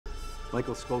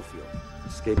Michael Scofield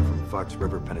escaped from Fox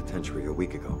River Penitentiary a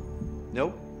week ago.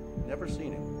 Nope, never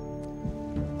seen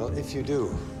him. Well, if you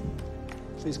do,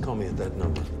 please call me at that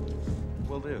number.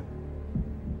 Will do.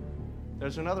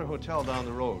 There's another hotel down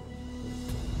the road.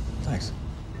 Thanks.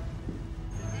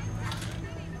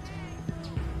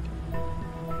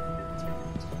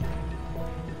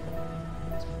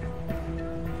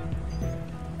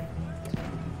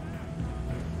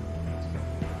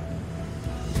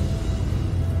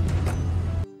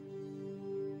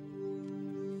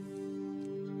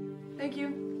 Thank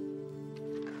you.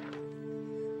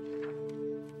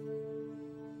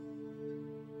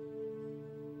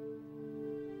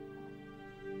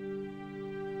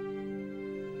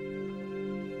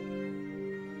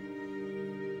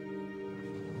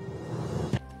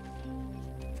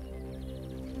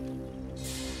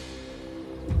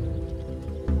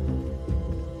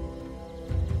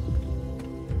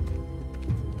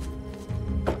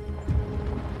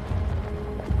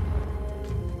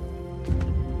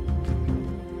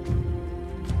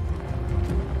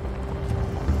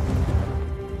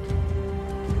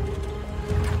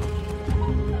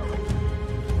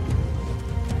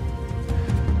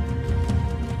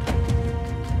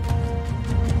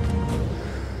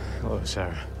 Hello,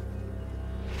 Sara.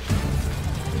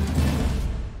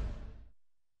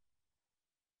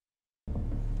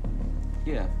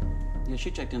 Yeah, she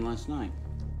checked in last night.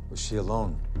 Was she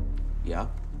alone? Yeah.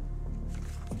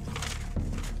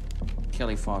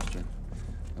 Kelly Foster.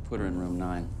 I put her in room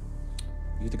 9.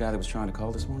 You the guy that was trying to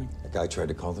call this morning? The guy tried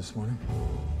to call this morning?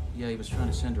 Yeah, he was trying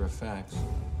to send her a fax.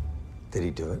 Did he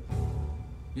do it?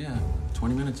 Yeah,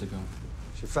 20 minutes ago.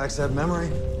 She faxed that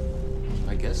memory?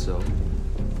 I guess so.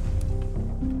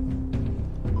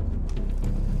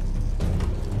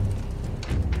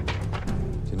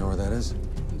 Do you know where that is?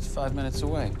 It's 5 minutes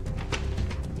away.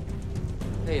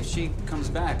 Hey, if she comes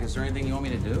back, is there anything you want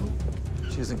me to do?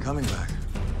 She isn't coming back.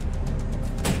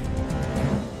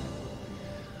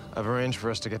 I've arranged for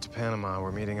us to get to Panama.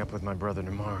 We're meeting up with my brother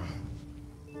tomorrow.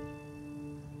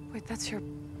 Wait, that's your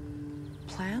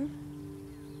plan?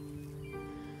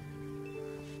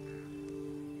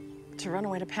 To run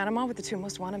away to Panama with the 2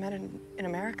 most wanted men in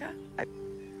America?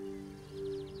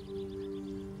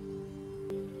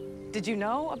 Did you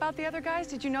know about the other guys?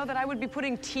 Did you know that I would be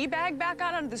putting Teabag back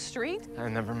out onto the street? I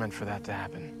never meant for that to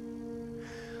happen.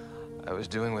 I was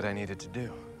doing what I needed to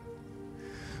do.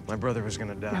 My brother was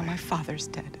gonna die. No, my father's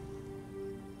dead.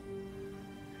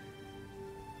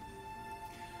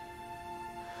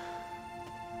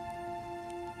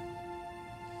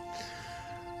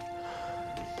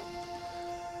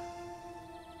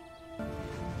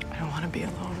 I don't want to be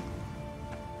alone.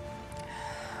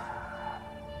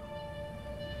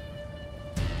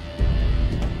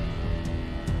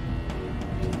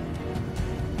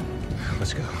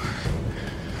 Let's go.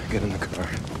 Get in the car.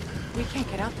 We can't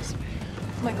get out this way.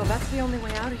 Michael, that's the only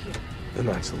way out of here. Then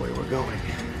that's the way we're going.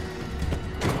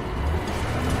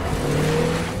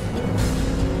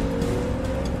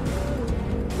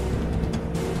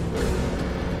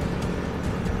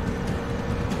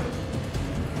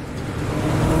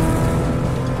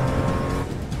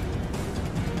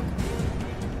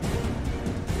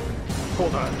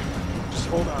 Hold on. Just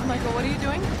hold on. Michael, what are you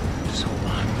doing?